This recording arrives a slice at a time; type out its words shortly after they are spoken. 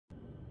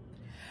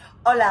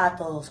Hola a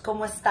todos,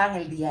 ¿cómo están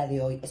el día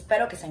de hoy?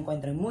 Espero que se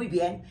encuentren muy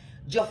bien.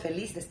 Yo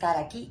feliz de estar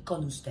aquí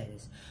con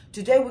ustedes.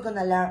 Today we're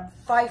gonna learn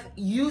 5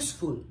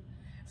 useful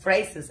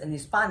phrases in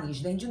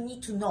Spanish that you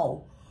need to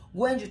know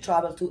when you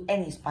travel to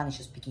any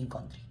Spanish-speaking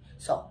country.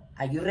 So,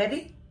 are you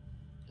ready?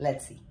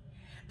 Let's see.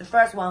 The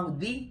first one would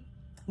be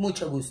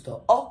mucho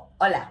gusto o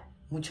hola,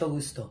 mucho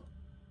gusto.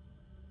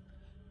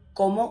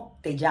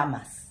 ¿Cómo te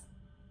llamas?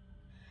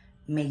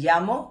 Me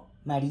llamo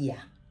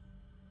María.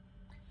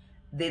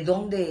 ¿De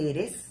dónde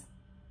eres?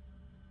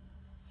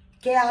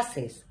 ¿Qué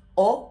haces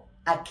o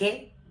a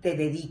qué te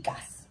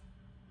dedicas?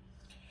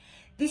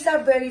 These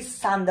are very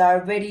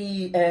standard,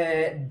 very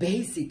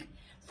basic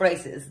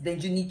phrases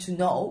that you need to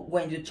know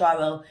when you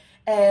travel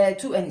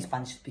to any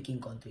Spanish-speaking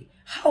country.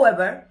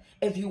 However,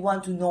 if you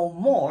want to know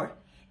more,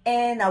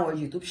 in our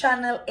YouTube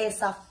channel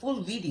is a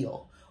full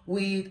video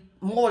with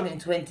more than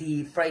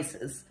 20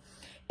 phrases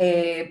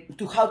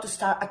to how to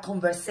start a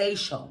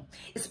conversation,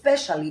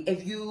 especially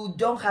if you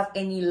don't have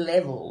any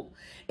level,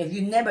 if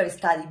you never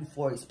studied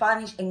before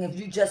Spanish, and if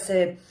you just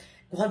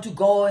want to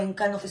go and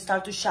kind of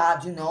start to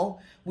chat, you know,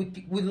 with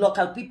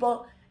local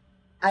people.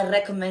 I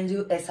recommend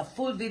you as a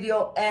full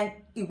video, and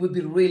it will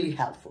be really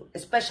helpful,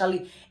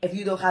 especially if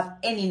you don't have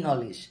any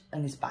knowledge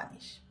in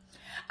Spanish.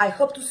 I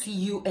hope to see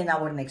you in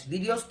our next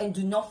videos, and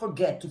do not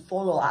forget to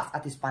follow us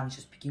at the Spanish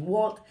Speaking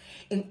World,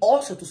 and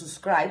also to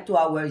subscribe to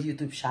our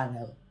YouTube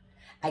channel.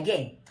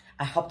 Again,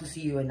 I hope to see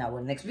you in our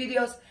next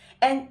videos,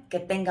 and que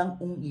tengan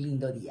un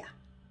lindo día.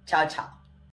 Chao, chao.